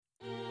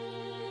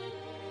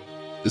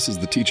This is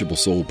the Teachable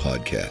Soul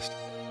podcast.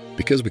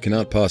 Because we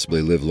cannot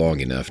possibly live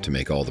long enough to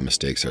make all the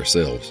mistakes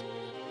ourselves,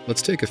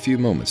 let's take a few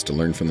moments to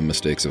learn from the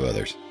mistakes of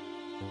others.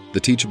 The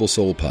Teachable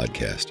Soul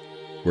podcast,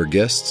 where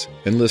guests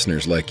and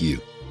listeners like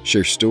you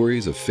share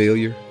stories of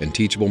failure and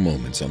teachable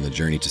moments on the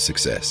journey to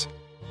success.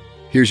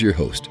 Here's your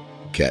host,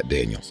 Kat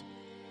Daniels.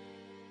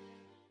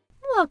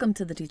 Welcome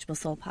to the Teachable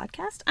Soul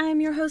podcast. I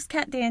am your host,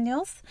 Kat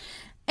Daniels,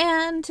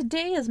 and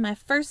today is my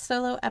first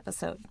solo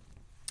episode.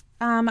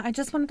 I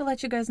just wanted to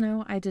let you guys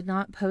know I did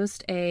not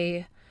post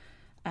a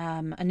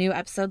new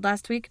episode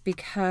last week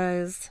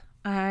because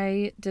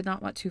I did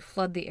not want to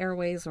flood the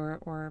airways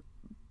or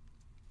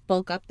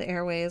bulk up the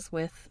airways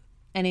with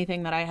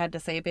anything that I had to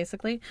say,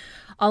 basically.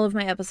 All of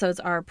my episodes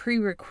are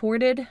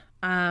pre-recorded,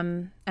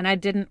 and I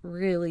didn't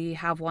really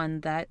have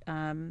one that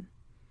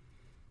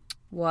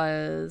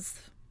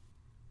was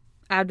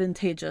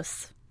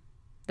advantageous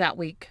that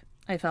week,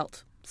 I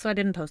felt. So I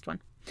didn't post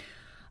one.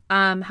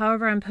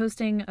 However, I'm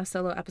posting a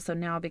solo episode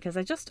now because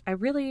I just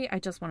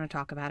want to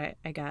talk about it,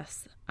 I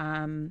guess.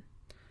 I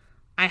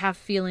have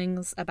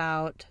feelings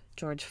about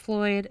George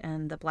Floyd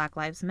and the Black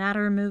Lives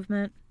Matter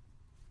movement.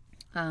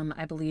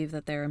 I believe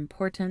that they're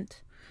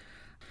important.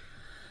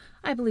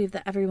 I believe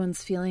that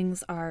everyone's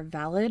feelings are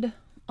valid,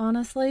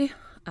 honestly.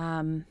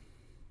 No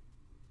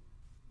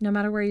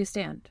matter where you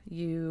stand,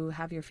 you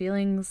have your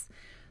feelings.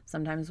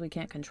 Sometimes we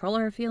can't control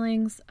our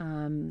feelings.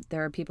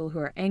 There are people who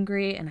are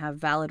angry and have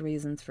valid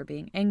reasons for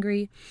being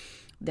angry.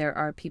 There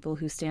are people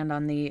who stand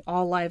on the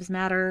all lives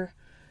matter,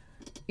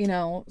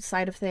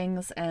 side of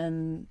things,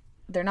 and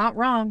they're not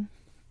wrong.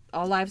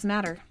 All lives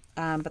matter.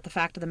 But the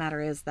fact of the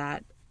matter is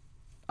that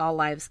all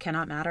lives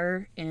cannot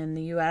matter in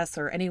the U.S.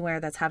 or anywhere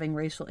that's having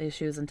racial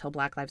issues until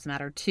Black Lives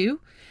Matter too.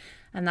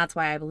 And that's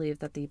why I believe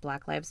that the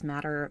Black Lives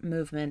Matter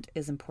movement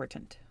is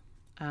important.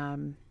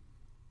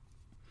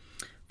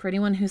 For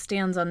anyone who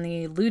stands on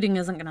the looting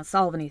isn't going to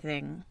solve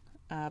anything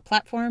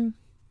platform,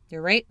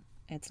 you're right.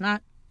 It's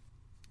not.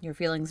 Your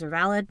feelings are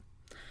valid.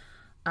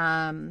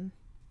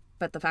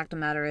 But the fact of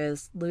the matter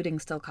is looting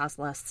still costs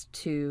less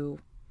to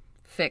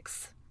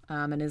fix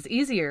and is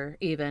easier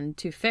even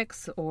to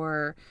fix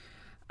or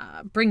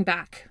bring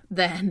back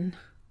than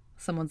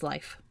someone's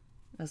life,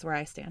 is where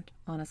I stand,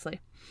 honestly.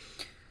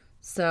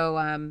 So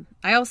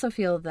I also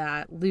feel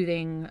that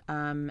looting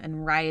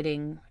and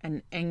rioting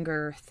and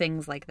anger,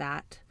 things like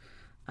that,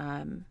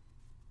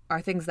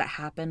 are things that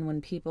happen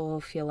when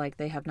people feel like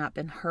they have not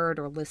been heard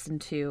or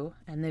listened to,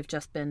 and they've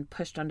just been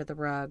pushed under the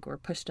rug or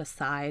pushed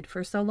aside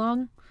for so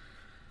long.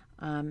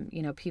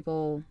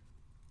 People,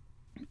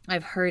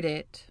 I've heard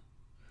it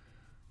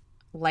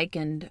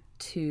likened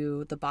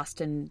to the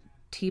Boston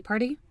Tea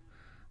Party.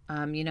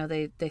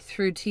 They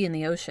threw tea in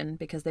the ocean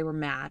because they were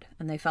mad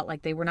and they felt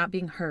like they were not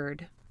being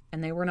heard,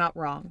 and they were not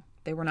wrong.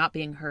 They were not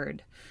being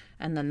heard.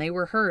 And then they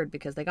were heard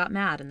because they got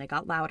mad and they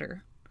got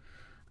louder.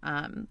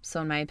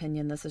 So in my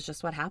opinion, this is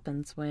just what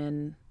happens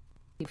when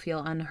you feel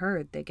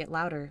unheard. They get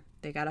louder.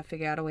 They got to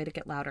figure out a way to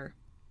get louder.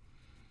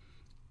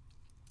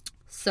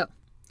 So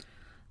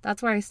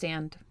that's where I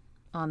stand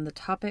on the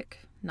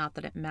topic. Not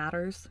that it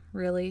matters,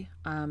 really,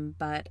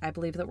 but I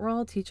believe that we're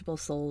all teachable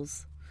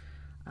souls.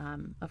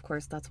 Of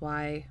course, that's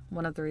why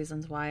one of the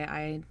reasons why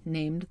I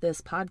named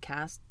this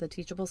podcast The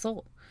Teachable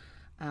Soul.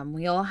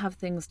 We all have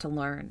things to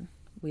learn.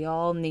 We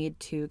all need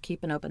to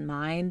keep an open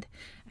mind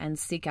and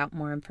seek out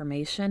more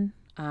information.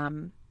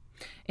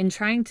 In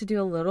trying to do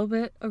a little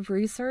bit of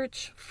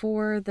research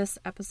for this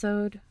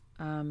episode,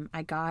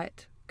 I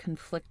got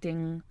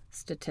conflicting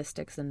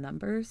statistics and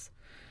numbers.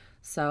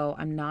 So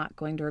I'm not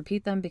going to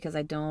repeat them because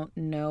I don't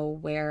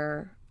know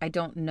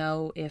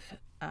if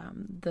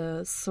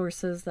the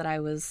sources that I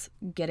was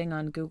getting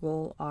on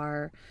Google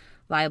are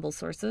viable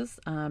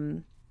sources.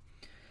 None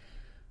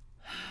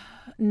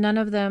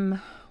of them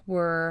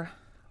were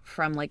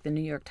from like the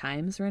New York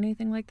Times or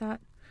anything like that.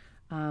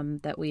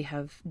 That we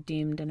have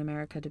deemed in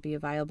America to be a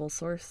viable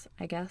source,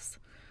 I guess.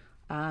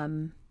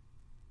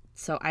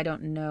 So I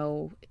don't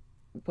know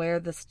where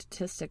the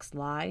statistics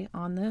lie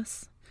on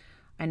this.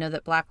 I know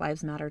that Black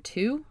Lives Matter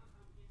too.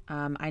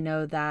 I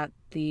know that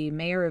the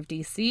mayor of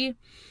DC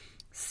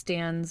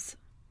stands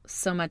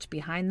so much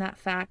behind that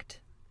fact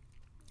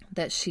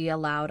that she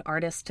allowed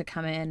artists to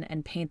come in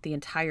and paint the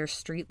entire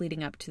street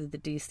leading up to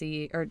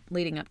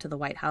the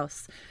White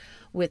House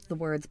with the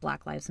words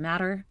Black Lives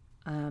Matter.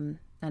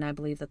 And I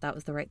believe that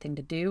was the right thing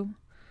to do.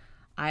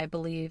 I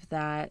believe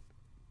that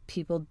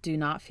people do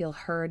not feel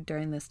heard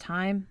during this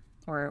time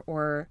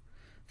or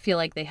feel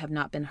like they have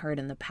not been heard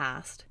in the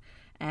past.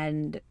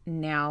 And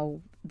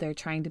now they're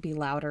trying to be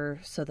louder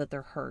so that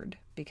they're heard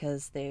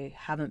because they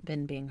haven't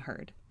been being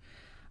heard.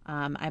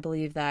 I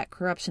believe that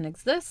corruption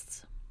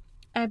exists.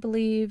 I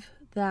believe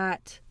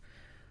that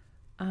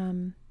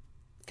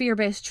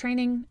fear-based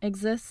training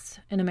exists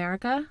in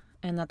America,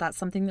 and that's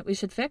something that we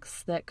should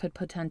fix that could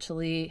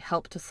potentially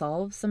help to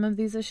solve some of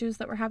these issues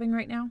that we're having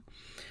right now.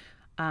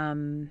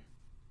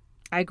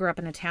 I grew up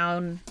in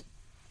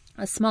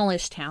a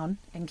smallish town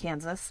in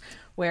Kansas,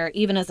 where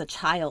even as a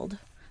child,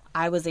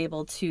 I was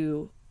able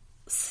to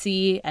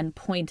see and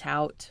point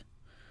out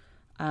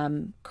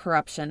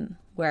corruption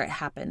where it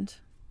happened.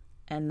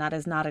 And that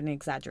is not an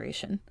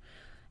exaggeration.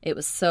 It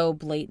was so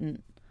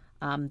blatant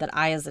that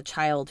I, as a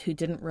child who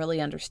didn't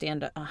really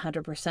understand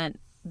 100%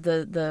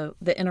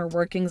 the inner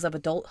workings of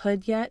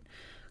adulthood yet,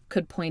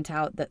 could point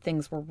out that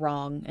things were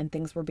wrong and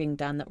things were being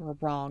done that were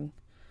wrong.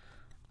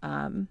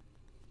 And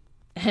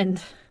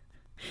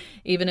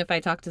even if I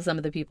talk to some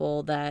of the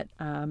people that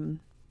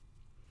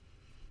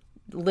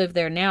live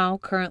there now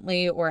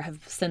currently or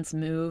have since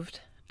moved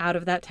out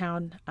of that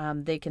town,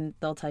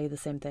 they'll tell you the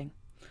same thing.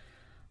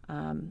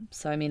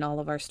 So, I mean,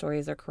 all of our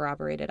stories are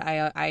corroborated.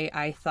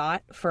 I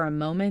thought for a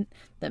moment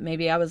that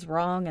maybe I was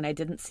wrong and I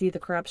didn't see the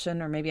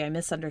corruption, or maybe I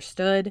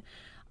misunderstood.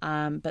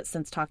 But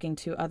since talking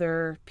to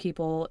other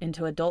people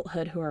into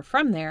adulthood who are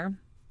from there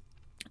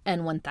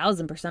and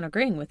 1000%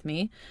 agreeing with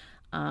me,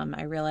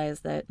 I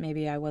realized that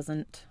maybe I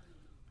wasn't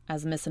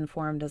as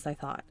misinformed as I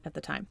thought at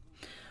the time.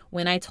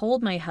 When I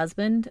told my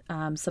husband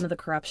some of the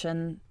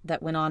corruption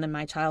that went on in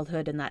my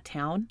childhood in that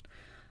town,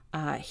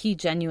 he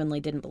genuinely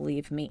didn't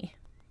believe me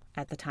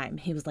at the time.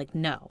 He was like,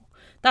 no,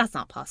 that's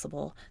not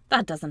possible.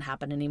 That doesn't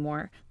happen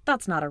anymore.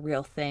 That's not a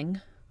real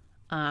thing.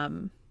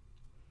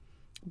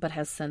 But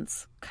has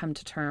since come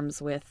to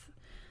terms with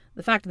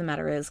the fact of the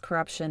matter is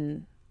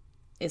corruption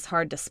is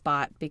hard to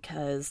spot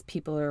because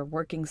people are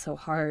working so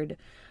hard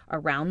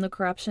around the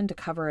corruption to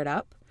cover it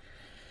up.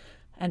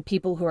 And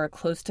people who are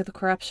close to the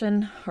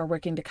corruption are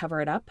working to cover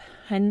it up.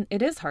 And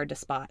it is hard to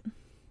spot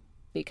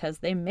because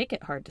they make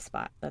it hard to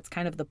spot. That's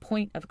kind of the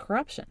point of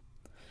corruption.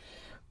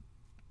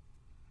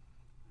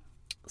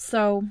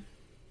 So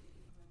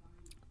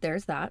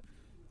there's that.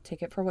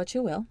 Take it for what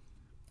you will.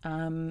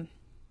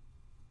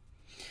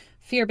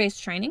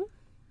 Fear-based training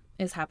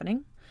is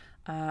happening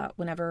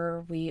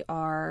whenever we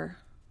are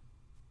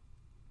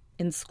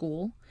in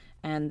school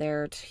and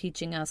they're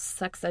teaching us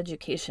sex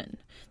education.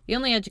 The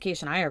only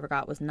education I ever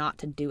got was not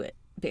to do it,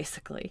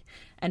 basically.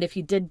 And if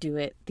you did do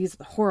it, these are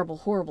the horrible,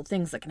 horrible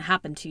things that can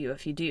happen to you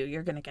if you do.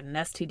 You're going to get an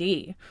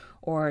STD,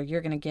 or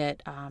you're going to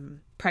get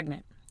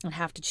pregnant and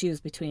have to choose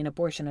between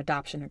abortion,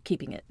 adoption, or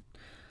keeping it,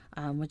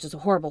 which is a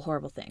horrible,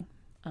 horrible thing.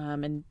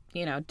 And,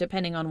 you know,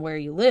 depending on where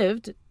you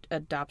lived,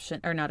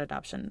 abortion,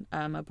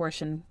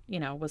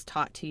 was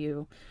taught to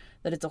you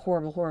that it's a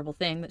horrible, horrible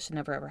thing that should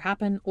never, ever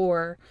happen.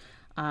 Or,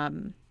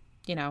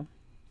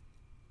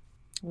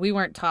 we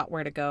weren't taught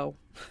where to go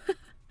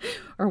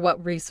or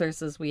what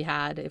resources we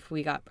had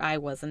I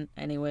wasn't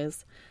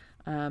anyways.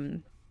 I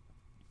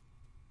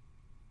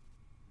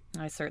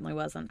certainly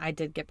wasn't. I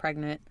did get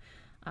pregnant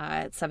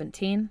at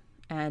 17,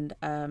 and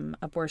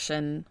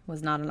abortion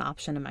was not an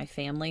option in my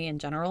family in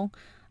general,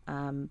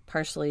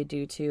 partially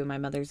due to my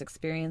mother's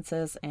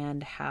experiences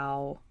and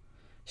how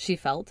she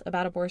felt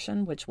about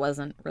abortion, which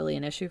wasn't really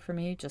an issue for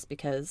me just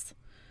because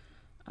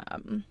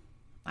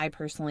I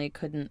personally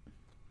couldn't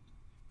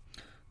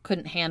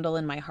handle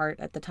in my heart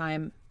at the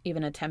time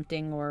even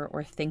attempting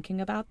or thinking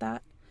about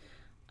that.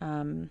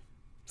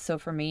 So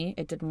for me,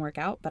 it didn't work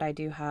out, but I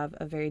do have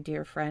a very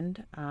dear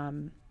friend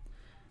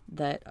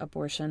that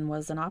abortion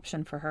was an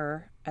option for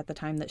her at the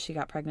time that she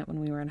got pregnant when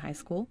we were in high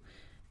school.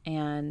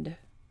 And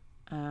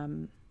I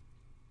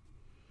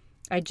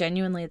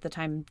genuinely at the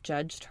time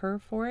judged her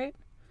for it.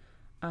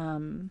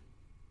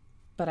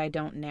 But I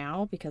don't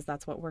now because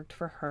that's what worked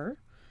for her.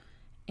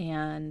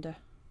 And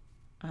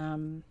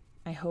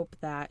I hope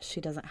that she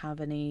doesn't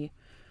have any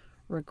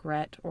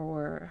regret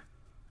or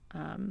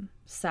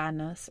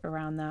sadness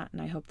around that.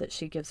 And I hope that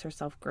she gives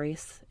herself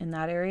grace in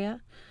that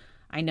area.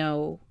 I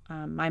know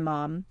my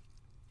mom,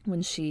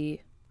 when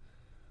she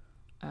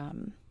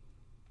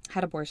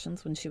had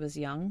abortions when she was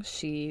young,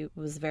 she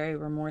was very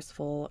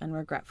remorseful and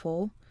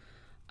regretful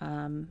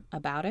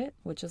about it,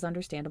 which is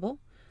understandable.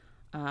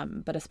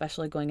 But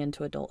especially going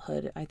into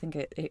adulthood, I think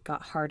it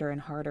got harder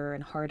and harder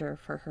and harder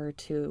for her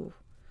to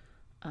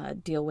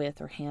deal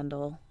with or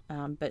handle.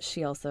 But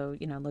she also,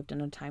 lived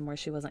in a time where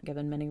she wasn't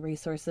given many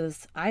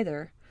resources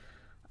either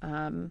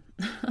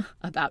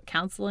about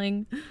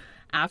counseling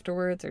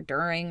afterwards or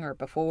during or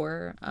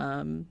before.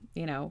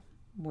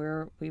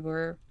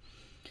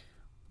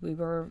 We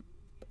were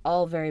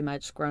all very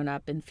much grown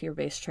up in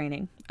fear-based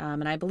training.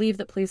 And I believe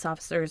that police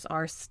officers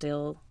are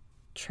still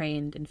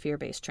trained in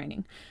fear-based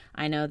training.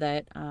 I know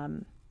that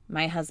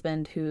my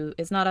husband, who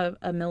is not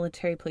a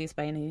military police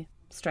by any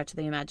stretch of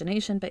the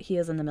imagination, but he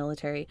is in the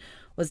military,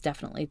 was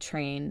definitely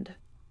trained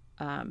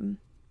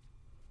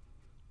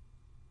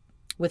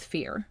with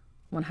fear,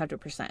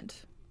 100%.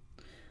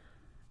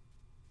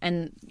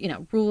 And,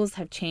 rules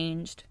have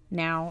changed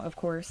now, of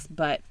course,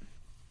 but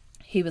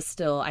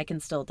I can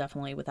still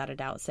definitely, without a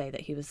doubt, say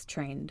that he was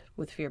trained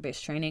with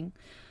fear-based training.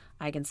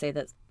 I can say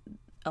that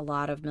a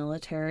lot of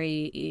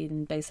military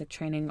in basic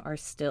training are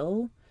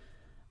still,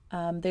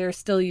 they're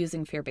still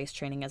using fear-based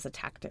training as a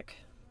tactic.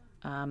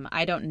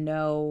 I don't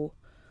know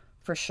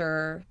for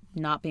sure,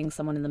 not being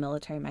someone in the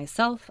military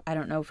myself, I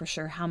don't know for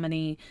sure how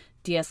many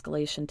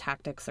de-escalation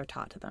tactics are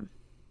taught to them.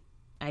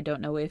 I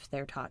don't know if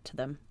they're taught to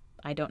them.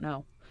 I don't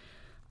know.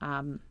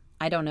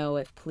 I don't know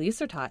if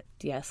police are taught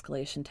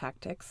de-escalation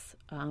tactics.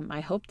 I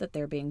hope that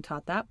they're being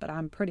taught that, but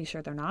I'm pretty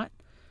sure they're not.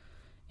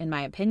 in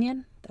my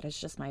opinion. That is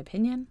just my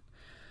opinion.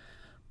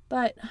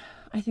 But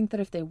I think that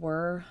if they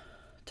were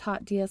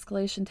taught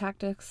de-escalation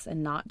tactics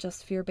and not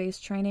just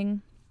fear-based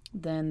training,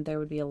 then there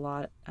would be a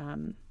lot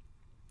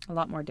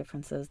more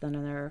differences than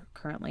there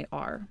currently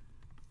are.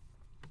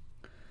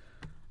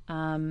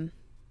 Another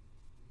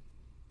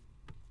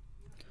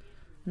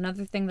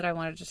thing that I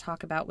wanted to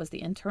talk about was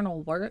the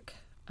internal work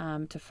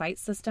to fight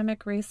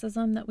systemic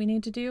racism that we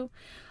need to do.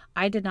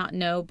 I did not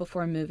know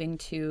before moving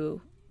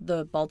to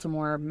the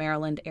Baltimore,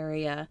 Maryland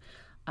area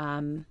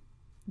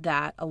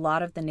that a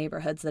lot of the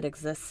neighborhoods that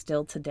exist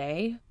still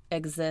today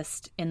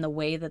exist in the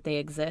way that they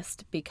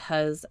exist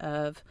because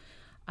of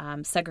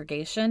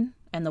segregation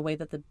and the way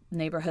that the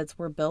neighborhoods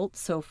were built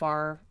so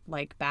far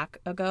back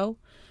ago.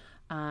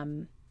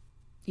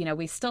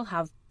 We still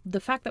have the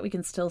fact that we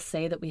can still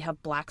say that we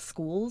have black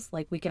schools,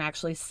 we can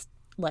actually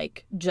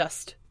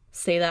just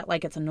say that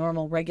like it's a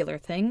normal, regular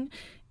thing,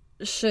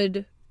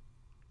 should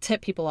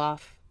tip people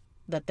off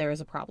that there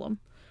is a problem.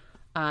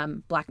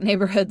 Black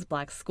neighborhoods,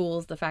 black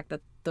schools, the fact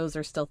that those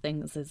are still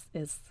things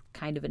is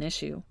kind of an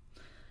issue.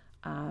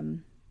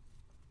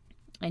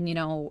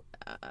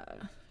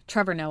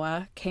 Trevor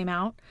Noah came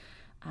out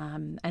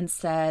and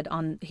said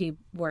he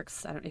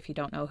works, I don't know if you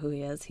don't know who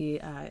he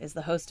is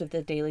the host of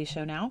The Daily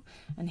Show now,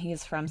 and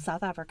he's from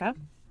South Africa.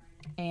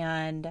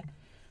 And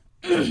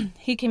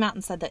he came out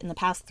and said that in the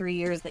past 3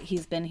 years that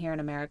he's been here in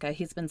America,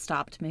 he's been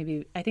stopped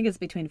maybe, I think it's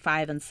between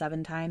 5 and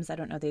 7 times. I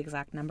don't know the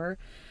exact number.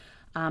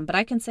 But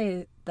I can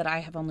say that I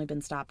have only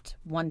been stopped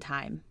 1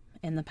 time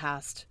in the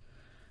past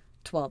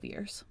 12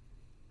 years.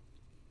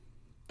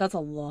 That's a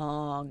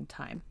long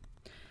time.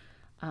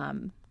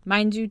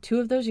 Mind you,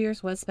 2 of those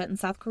years was spent in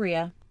South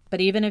Korea.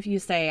 But even if you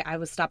say I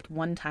was stopped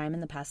 1 time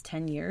in the past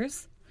 10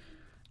 years,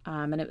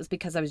 and it was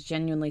because I was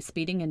genuinely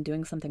speeding and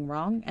doing something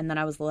wrong, and then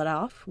I was let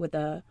off with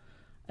a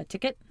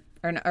ticket,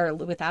 or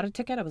without a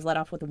ticket, I was let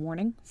off with a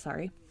warning.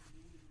 Sorry.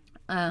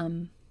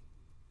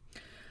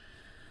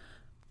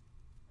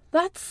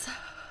 That's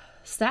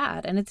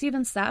sad. And it's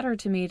even sadder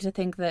to me to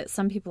think that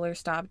some people are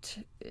stopped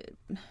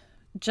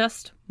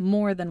just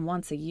more than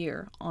once a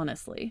year,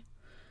 honestly.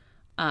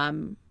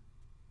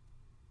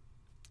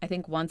 I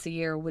think once a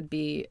year would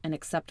be an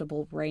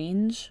acceptable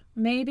range,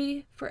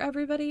 maybe, for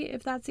everybody,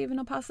 if that's even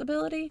a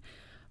possibility.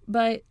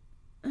 But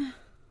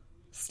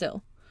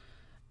still,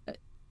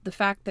 the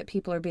fact that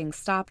people are being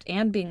stopped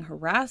and being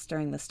harassed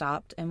during the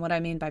stop, and what I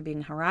mean by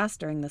being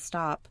harassed during the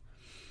stop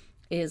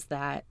is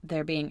that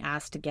they're being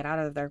asked to get out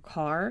of their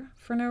car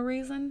for no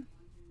reason.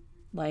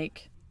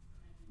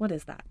 What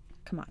is that?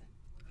 Come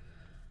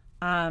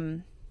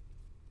on.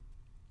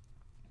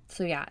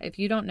 So yeah, if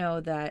you don't know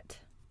that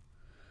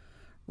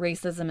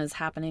racism is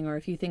happening, or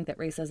if you think that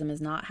racism is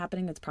not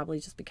happening, it's probably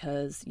just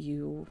because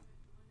you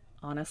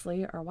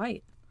honestly are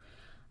white.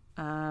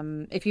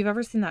 If you've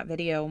ever seen that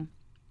video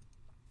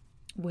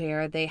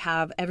where they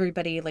have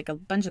everybody, a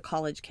bunch of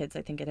college kids,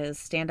 I think it is,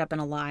 stand up in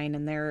a line,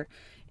 and they're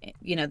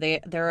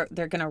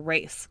gonna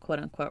race, quote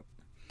unquote,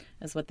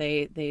 is what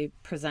they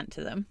present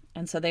to them.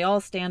 And so they all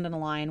stand in a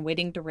line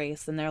waiting to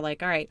race, and they're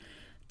like, all right,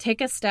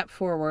 take a step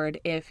forward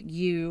if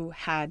you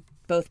had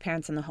both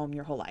parents in the home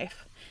your whole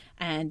life,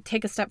 and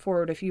take a step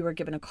forward if you were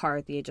given a car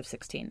at the age of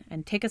 16,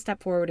 and take a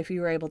step forward if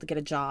you were able to get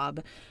a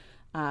job,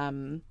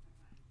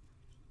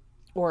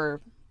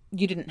 or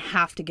you didn't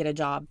have to get a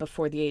job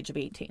before the age of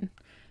 18.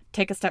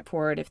 Take a step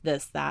forward if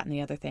this, that, and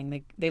the other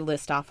thing. They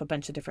list off a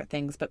bunch of different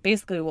things. But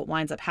basically what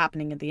winds up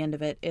happening at the end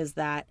of it is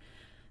that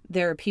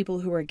there are people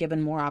who are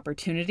given more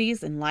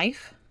opportunities in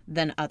life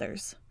than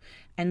others.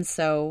 And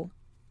so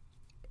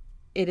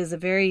it is a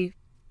very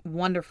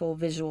wonderful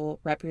visual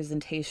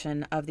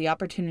representation of the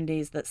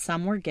opportunities that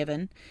some were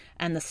given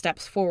and the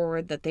steps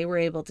forward that they were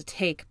able to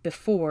take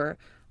before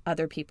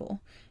other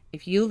people.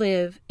 If you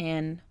live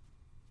in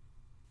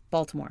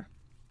Baltimore,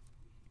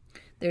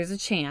 there's a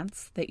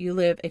chance that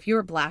if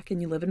you're black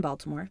and you live in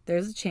Baltimore,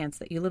 there's a chance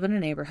that you live in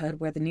a neighborhood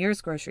where the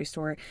nearest grocery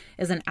store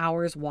is an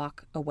hour's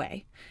walk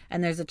away.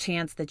 And there's a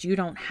chance that you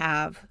don't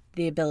have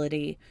the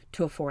ability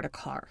to afford a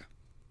car.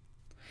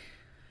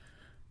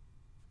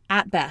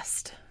 At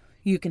best,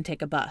 you can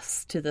take a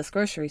bus to this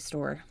grocery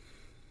store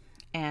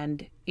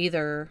and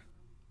either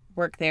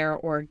work there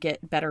or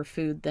get better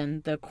food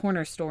than the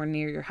corner store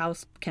near your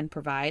house can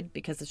provide,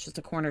 because it's just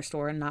a corner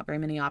store and not very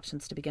many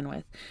options to begin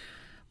with.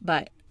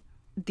 But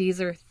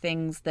these are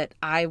things that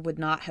I would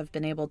not have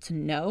been able to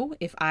know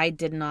if I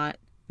did not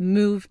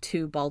move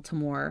to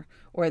Baltimore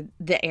or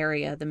the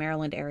area, the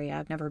Maryland area.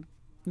 I've never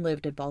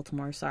lived in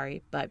Baltimore,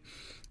 sorry. But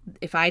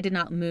if I did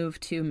not move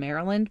to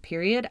Maryland,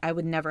 period, I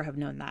would never have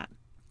known that.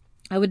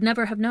 I would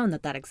never have known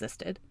that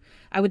existed.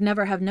 I would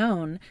never have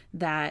known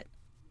that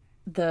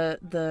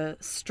the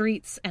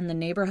streets and the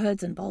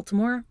neighborhoods in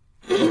Baltimore,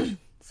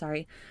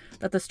 that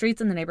the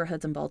streets and the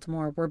neighborhoods in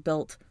Baltimore were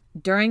built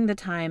during the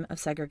time of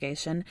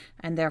segregation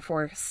and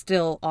therefore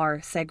still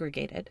are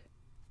segregated.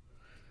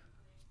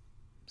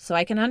 So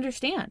I can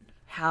understand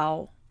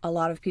how a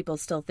lot of people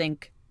still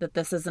think that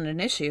this isn't an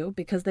issue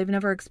because they've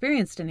never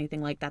experienced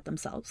anything like that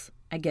themselves.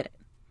 I get it.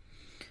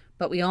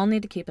 But we all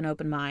need to keep an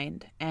open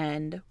mind,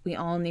 and we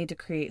all need to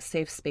create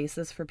safe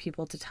spaces for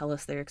people to tell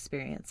us their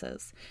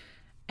experiences.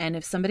 And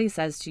if somebody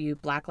says to you,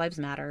 Black Lives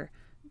Matter,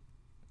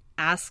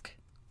 ask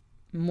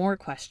more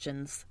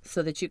questions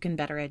so that you can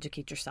better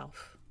educate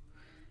yourself.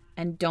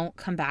 And don't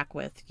come back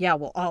with, yeah,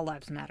 well, all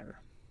lives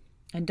matter.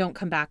 And don't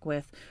come back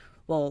with,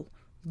 well,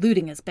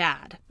 looting is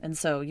bad, and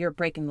so you're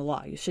breaking the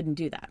law. You shouldn't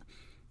do that.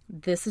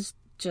 This is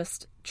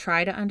just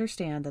try to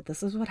understand that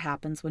this is what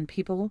happens when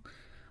people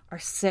are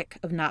sick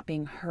of not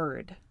being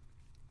heard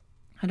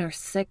and are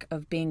sick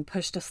of being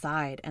pushed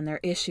aside and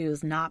their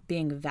issues not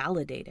being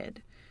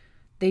validated.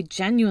 They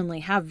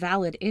genuinely have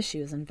valid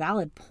issues and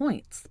valid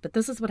points, but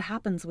this is what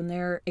happens when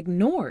they're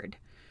ignored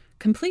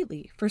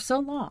completely for so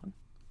long,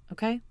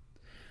 okay?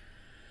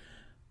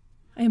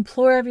 I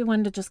implore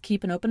everyone to just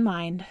keep an open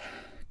mind,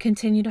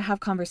 continue to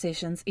have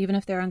conversations, even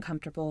if they're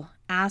uncomfortable,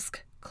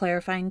 ask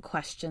clarifying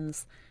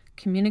questions,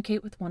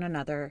 communicate with one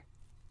another,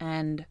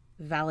 and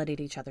validate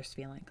each other's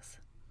feelings.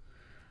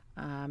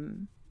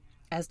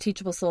 As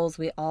teachable souls,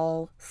 we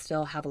all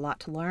still have a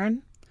lot to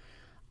learn.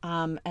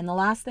 And the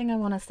last thing I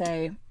want to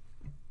say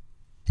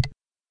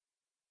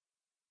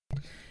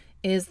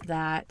is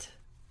that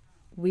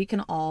we can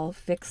all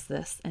fix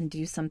this and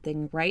do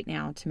something right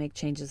now to make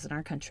changes in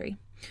our country.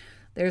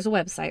 There's a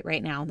website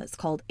right now that's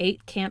called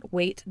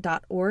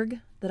 8can'twait.org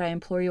that I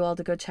implore you all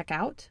to go check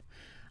out.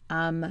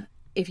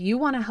 If you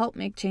want to help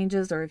make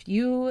changes, or if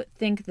you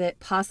think that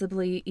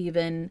possibly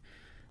even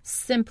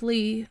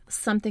simply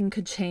something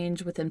could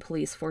change within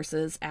police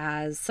forces,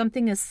 as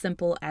something as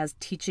simple as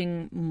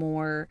teaching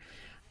more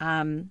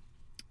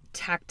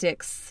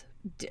tactics,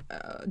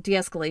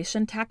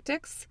 de-escalation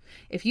tactics,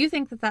 if you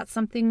think that that's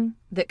something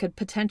that could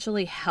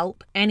potentially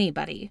help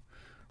anybody,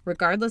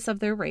 regardless of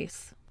their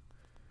race,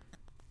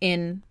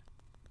 in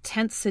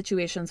tense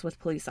situations with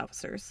police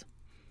officers,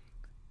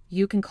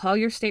 you can call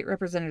your state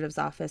representative's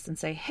office and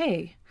say,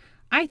 hey,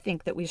 I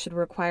think that we should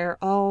require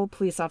all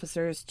police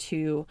officers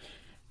to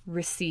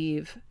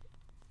receive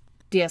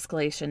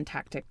de-escalation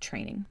tactic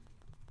training.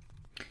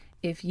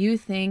 If you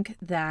think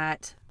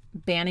that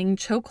banning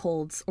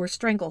chokeholds or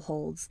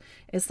strangleholds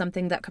is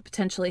something that could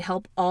potentially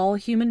help all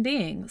human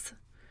beings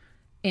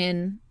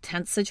in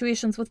tense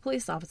situations with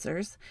police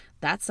officers,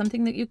 that's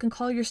something that you can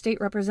call your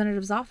state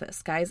representative's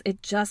office. Guys,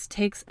 it just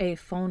takes a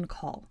phone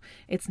call.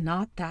 It's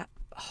not that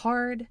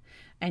hard.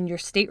 And your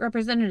state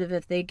representative,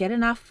 if they get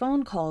enough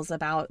phone calls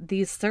about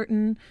these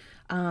certain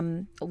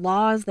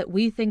laws that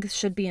we think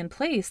should be in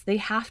place, they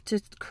have to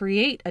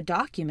create a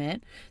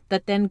document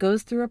that then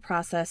goes through a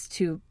process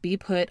to be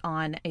put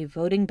on a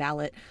voting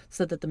ballot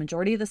so that the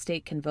majority of the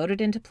state can vote it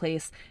into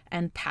place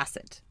and pass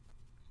it.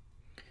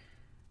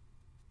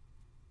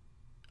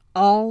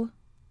 All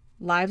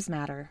lives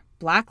matter.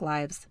 Black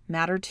lives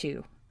matter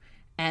too.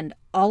 And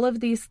all of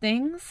these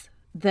things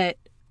that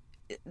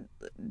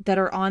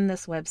are on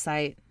this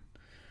website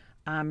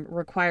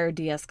require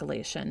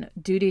de-escalation,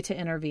 duty to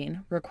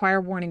intervene, require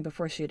warning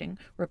before shooting,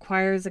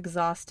 requires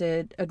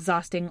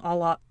exhausting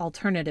all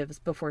alternatives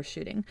before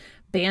shooting,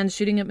 ban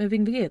shooting at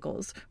moving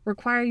vehicles,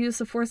 require use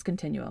of force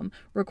continuum,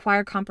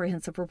 require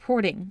comprehensive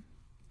reporting,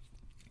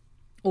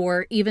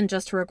 or even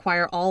just to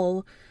require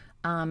all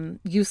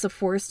use of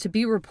force to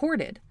be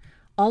reported.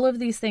 All of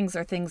these things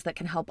are things that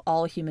can help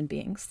all human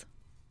beings,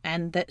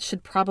 and that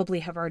should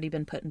probably have already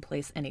been put in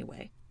place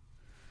anyway.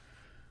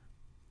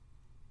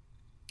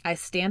 I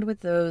stand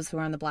with those who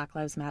are on the Black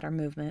Lives Matter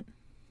movement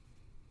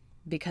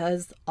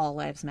because all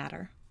lives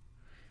matter.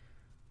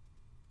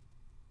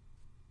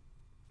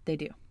 They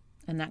do,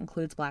 and that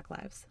includes Black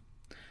lives.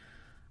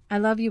 I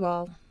love you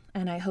all,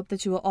 and I hope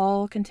that you will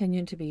all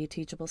continue to be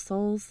teachable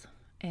souls,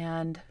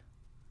 and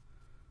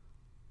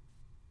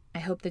I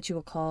hope that you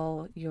will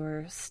call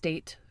your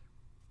state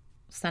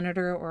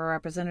senator or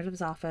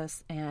representative's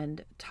office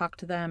and talk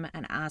to them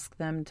and ask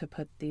them to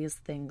put these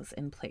things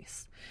in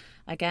place.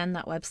 Again,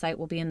 that website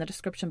will be in the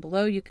description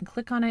below. You can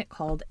click on it,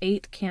 called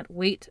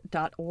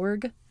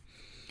 8can'twait.org.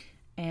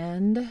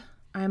 And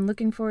I'm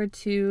looking forward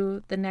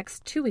to the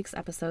next 2 weeks'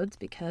 episodes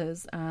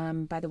because,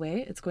 by the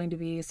way, it's going to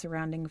be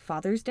surrounding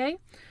Father's Day.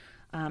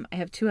 I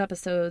have 2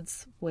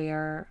 episodes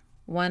where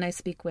one I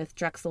speak with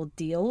Drexel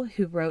Deal,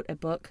 who wrote a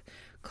book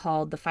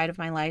called The Fight of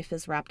My Life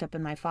is Wrapped Up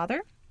in My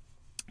Father.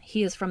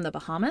 He is from the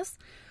Bahamas.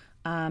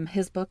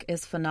 His book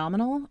is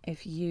phenomenal.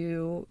 If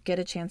you get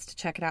a chance to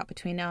check it out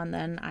between now and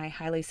then, I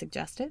highly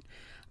suggest it.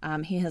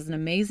 He has an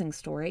amazing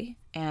story,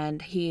 and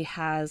he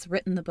has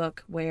written the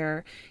book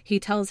where he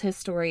tells his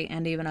story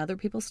and even other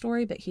people's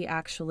story, but he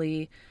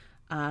actually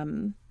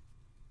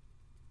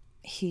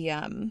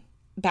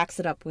backs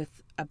it up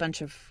with a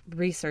bunch of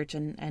research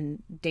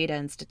and data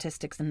and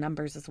statistics and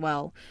numbers as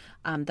well,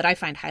 that I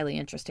find highly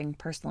interesting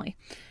personally.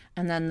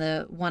 And then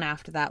the one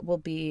after that will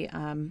be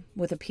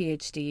with a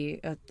PhD,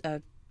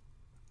 a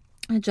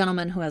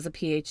gentleman who has a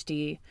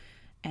PhD,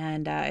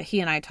 and he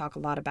and I talk a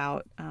lot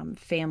about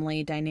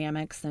family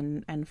dynamics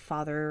and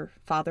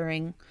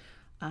fathering,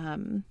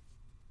 and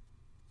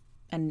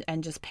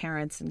just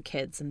parents and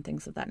kids and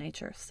things of that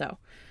nature. So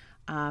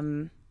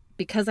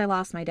because I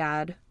lost my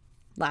dad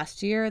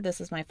last year.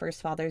 This is my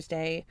first Father's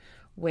Day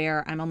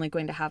where I'm only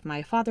going to have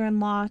my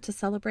father-in-law to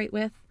celebrate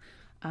with.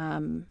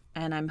 And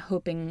I'm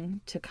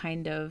hoping to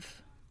kind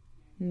of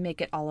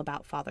make it all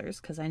about fathers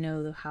because I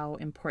know how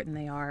important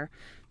they are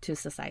to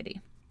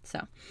society.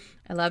 So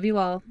I love you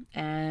all,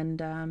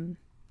 and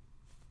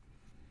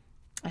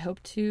I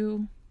hope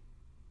to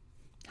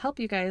help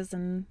you guys.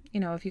 And,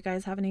 if you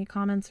guys have any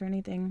comments or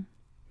anything,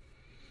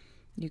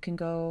 you can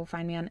go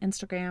find me on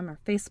Instagram or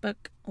Facebook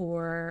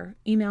or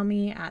email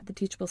me at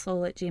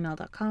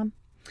theteachablesoul@gmail.com.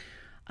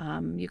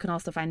 You can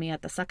also find me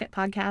at the Suck It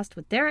podcast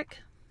with Derek,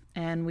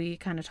 and we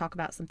kind of talk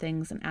about some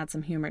things and add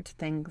some humor to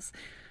things.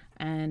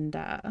 And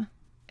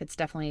it's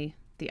definitely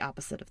the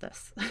opposite of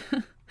this.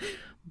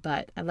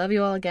 But I love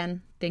you all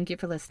again. Thank you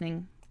for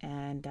listening,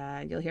 and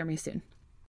you'll hear me soon.